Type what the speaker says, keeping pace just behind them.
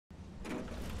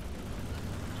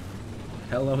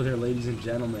Hello there, ladies and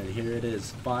gentlemen. Here it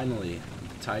is, finally.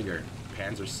 Tiger,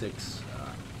 Panzer VI,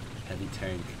 heavy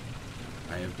tank.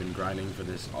 I have been grinding for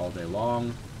this all day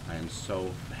long. I am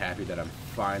so happy that I'm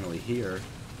finally here.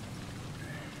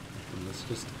 And let's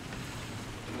just...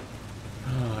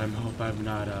 Oh, I hope I've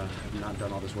not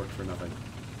done all this work for nothing.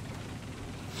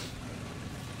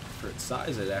 For its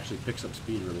size, it actually picks up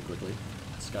speed really quickly.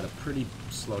 It's got a pretty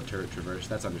slow turret traverse.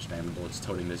 That's understandable. It's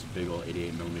toting this big old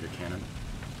 88mm cannon.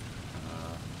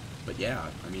 But yeah,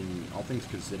 I mean, all things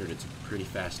considered, it's a pretty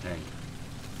fast tank.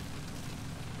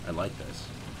 I like this.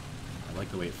 I like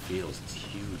the way it feels. It's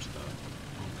huge, though.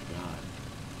 Oh my god.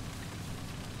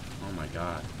 Oh my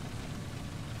god.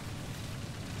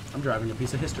 I'm driving a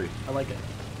piece of history. I like it.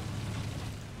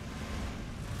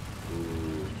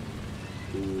 Ooh.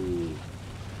 Ooh.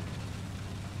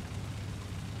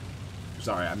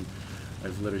 Sorry, I've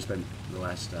literally spent the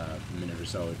last minute or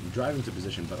so driving to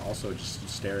position, but also just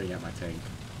staring at my tank.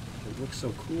 It looks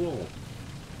so cool.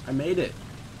 I made it.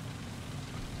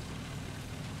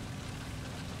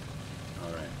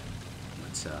 Alright.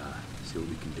 Let's see what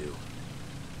we can do.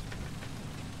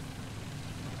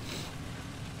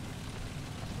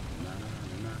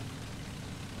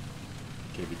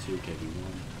 KV2,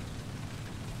 KV1.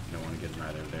 Don't want to get in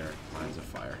either of their lines of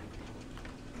fire.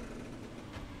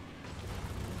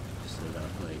 Still gotta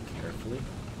play carefully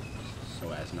so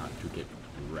as not to get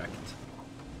wrecked.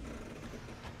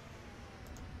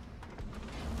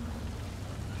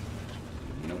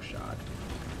 No shot.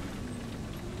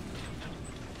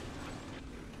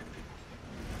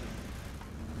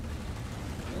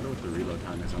 I wonder what the reload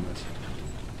time is on this.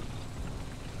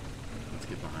 Let's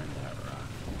get behind that rock.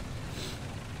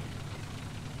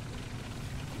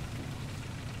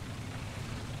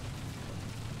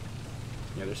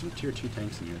 Yeah, there's some tier 2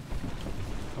 tanks in here.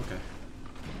 Okay.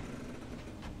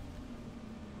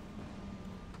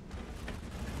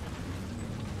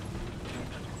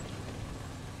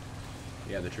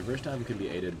 Yeah, the traverse time can be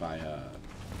aided by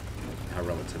how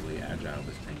relatively agile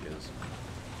this tank is.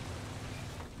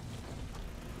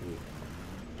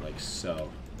 Ooh. Like so.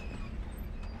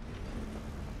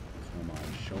 Come on,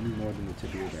 show me more than the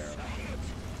tip of your barrel.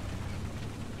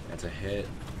 That's a hit.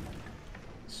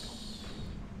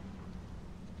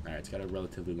 Alright, it's got a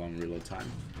relatively long reload time.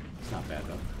 It's not bad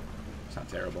though. It's not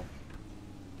terrible.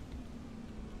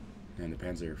 And the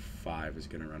Panzer V is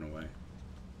gonna run away.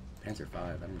 Panzer V,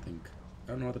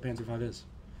 I don't know what the Panzer V is.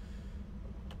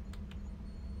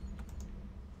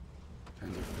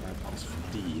 Panzer V plus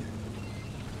D.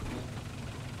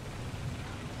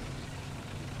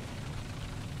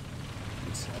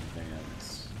 Let's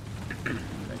advance.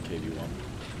 That KV1.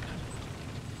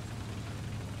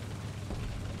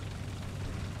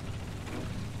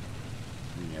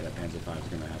 Yeah, that Panzer V is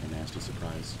going to have a nasty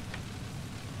surprise.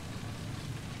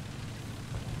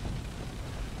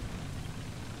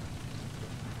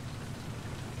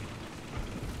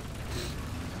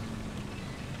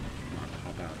 Come on,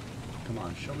 hop out. Come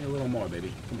on, show me a little more,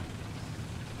 baby. Come on.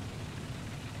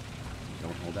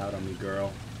 Don't hold out on me,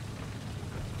 girl.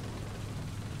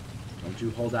 Don't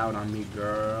you hold out on me,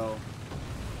 girl.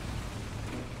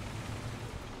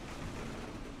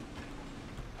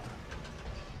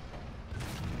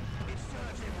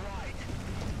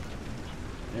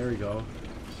 There we go.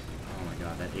 Oh my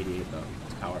god, that 88 though.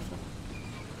 It's powerful.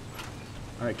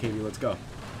 Alright, KV, let's go.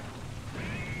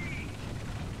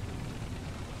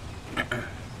 Oh,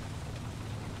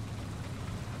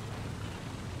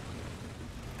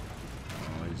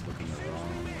 he's looking the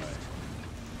wrong way.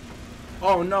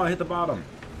 Oh no, I hit the bottom.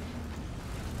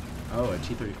 Oh, a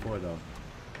T-34 though.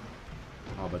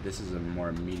 Oh, but this is a more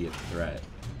immediate threat.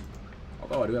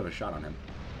 Although I do have a shot on him.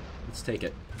 Let's take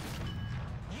it.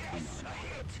 Come on.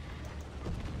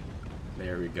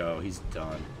 There we go. He's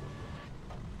done.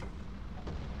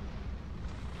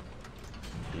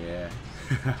 Yeah.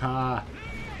 Oh,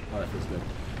 that feels good.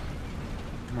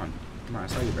 Come on. Come on. I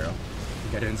saw your barrel.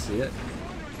 Think I didn't see it?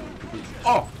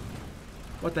 Oh!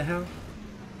 What the hell?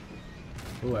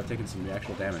 Oh, I've taken some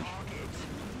actual damage.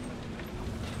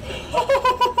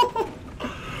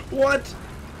 What?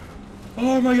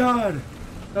 Oh my god!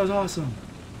 That was awesome.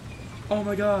 Oh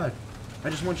my god.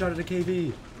 I just one-shotted a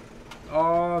KV.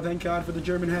 Oh, thank God for the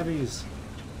German heavies.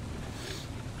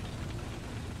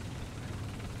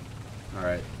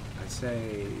 Alright, I'd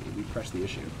say we press the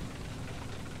issue.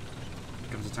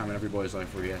 There comes a time in every boy's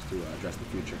life where he has to address the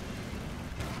future.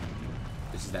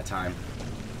 This is that time.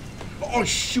 Oh,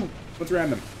 shoot! Let's ram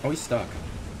him. Oh, he's stuck.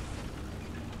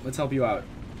 Let's help you out.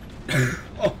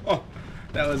 Oh,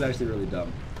 that was actually really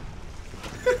dumb.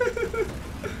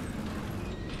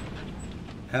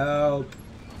 Help!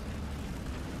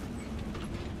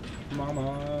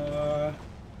 Mama.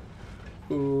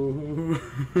 Ooh.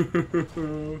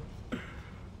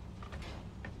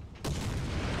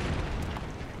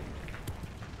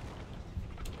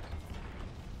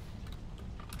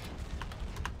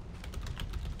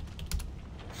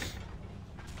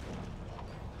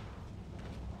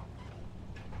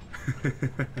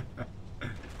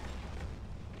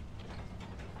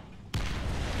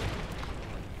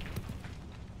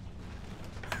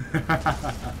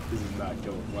 This is not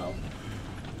going well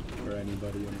for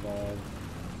anybody involved.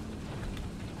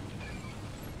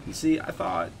 You see, I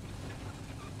thought...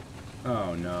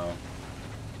 Oh, no.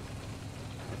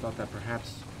 I thought that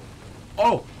perhaps...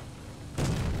 Oh!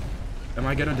 Am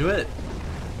I gonna do it?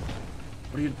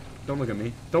 What are you... Don't look at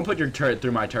me. Don't put your turret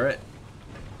through my turret.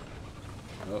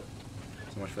 Oh.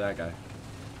 So much for that guy.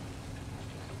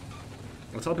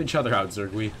 Let's help each other out,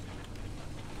 Zergui.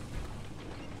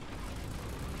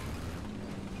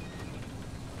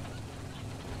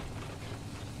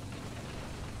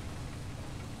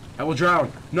 I will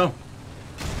drown. No.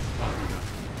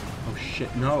 Oh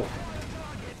shit, no.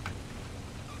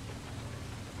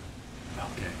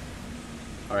 Okay.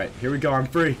 Alright, here we go. I'm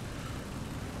free.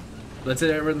 Let's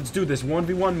do this.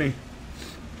 1v1 me.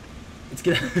 Let's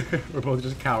get We're both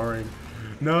just cowering.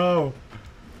 No.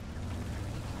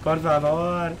 Por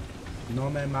favor. No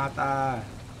me mata.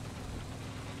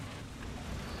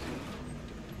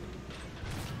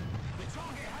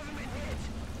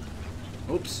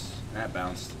 Oops. That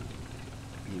bounced.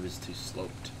 He was too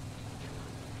sloped.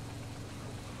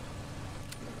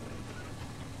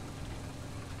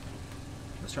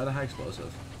 Let's try the high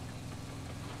explosive.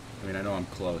 I mean, I know I'm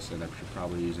close, and I should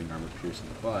probably be using armor piercing,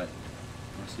 but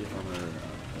let's see if I'm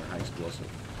a high explosive.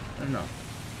 I don't know.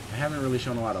 I haven't really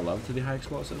shown a lot of love to the high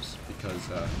explosives because,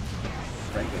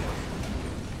 frankly,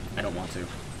 I don't want to.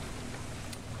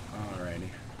 Alrighty.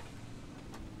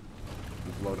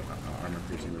 Let's load armor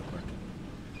piercing real quick.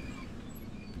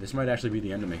 This might actually be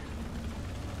the end of me.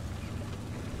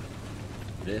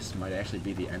 This might actually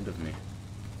be the end of me.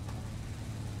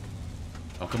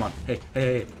 Oh, come on. Hey,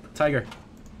 hey, hey, tiger.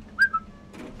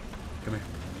 Come here.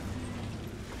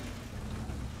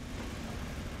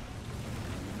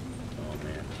 Oh,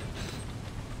 man.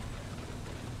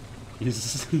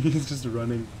 He's just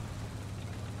running.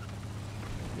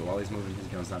 But while he's moving, his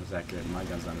gun's not as accurate, and my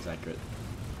gun's not as accurate.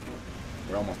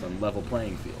 We're almost on level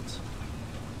playing fields.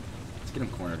 Let's get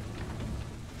him cornered.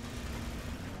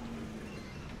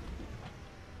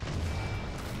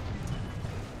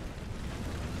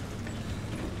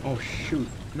 Oh shoot.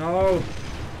 No!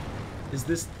 Is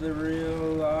this the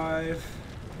real life?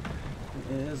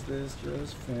 Is this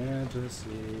just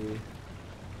fantasy?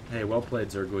 Hey, well played,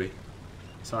 Zergui.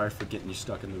 Sorry for getting you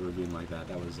stuck in the ravine like that.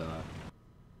 That was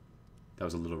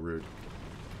a little rude.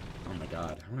 Oh my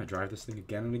god. I'm gonna drive this thing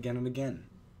again and again and again.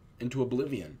 Into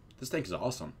oblivion. This thing is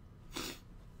awesome.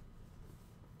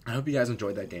 I hope you guys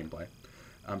enjoyed that gameplay.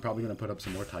 I'm probably going to put up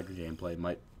some more Tiger gameplay.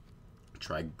 Might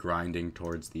try grinding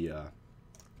towards the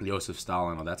Joseph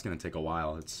Stalin. Oh, that's going to take a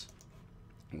while. Let's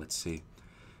see.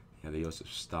 Yeah, the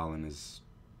Joseph Stalin is,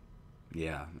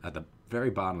 yeah, at the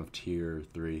very bottom of tier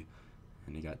 3.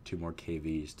 And you got 2 more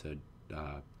KVs to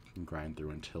grind through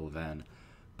until then.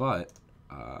 But,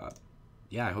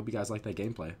 yeah, I hope you guys liked that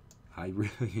gameplay. I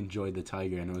really enjoyed the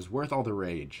Tiger, and it was worth all the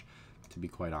rage. To be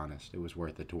quite honest, it was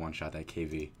worth it to one-shot that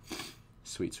KV.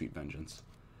 Sweet, sweet vengeance.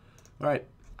 Alright,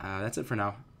 that's it for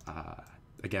now.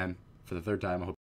 Again, for the 3rd time, I hope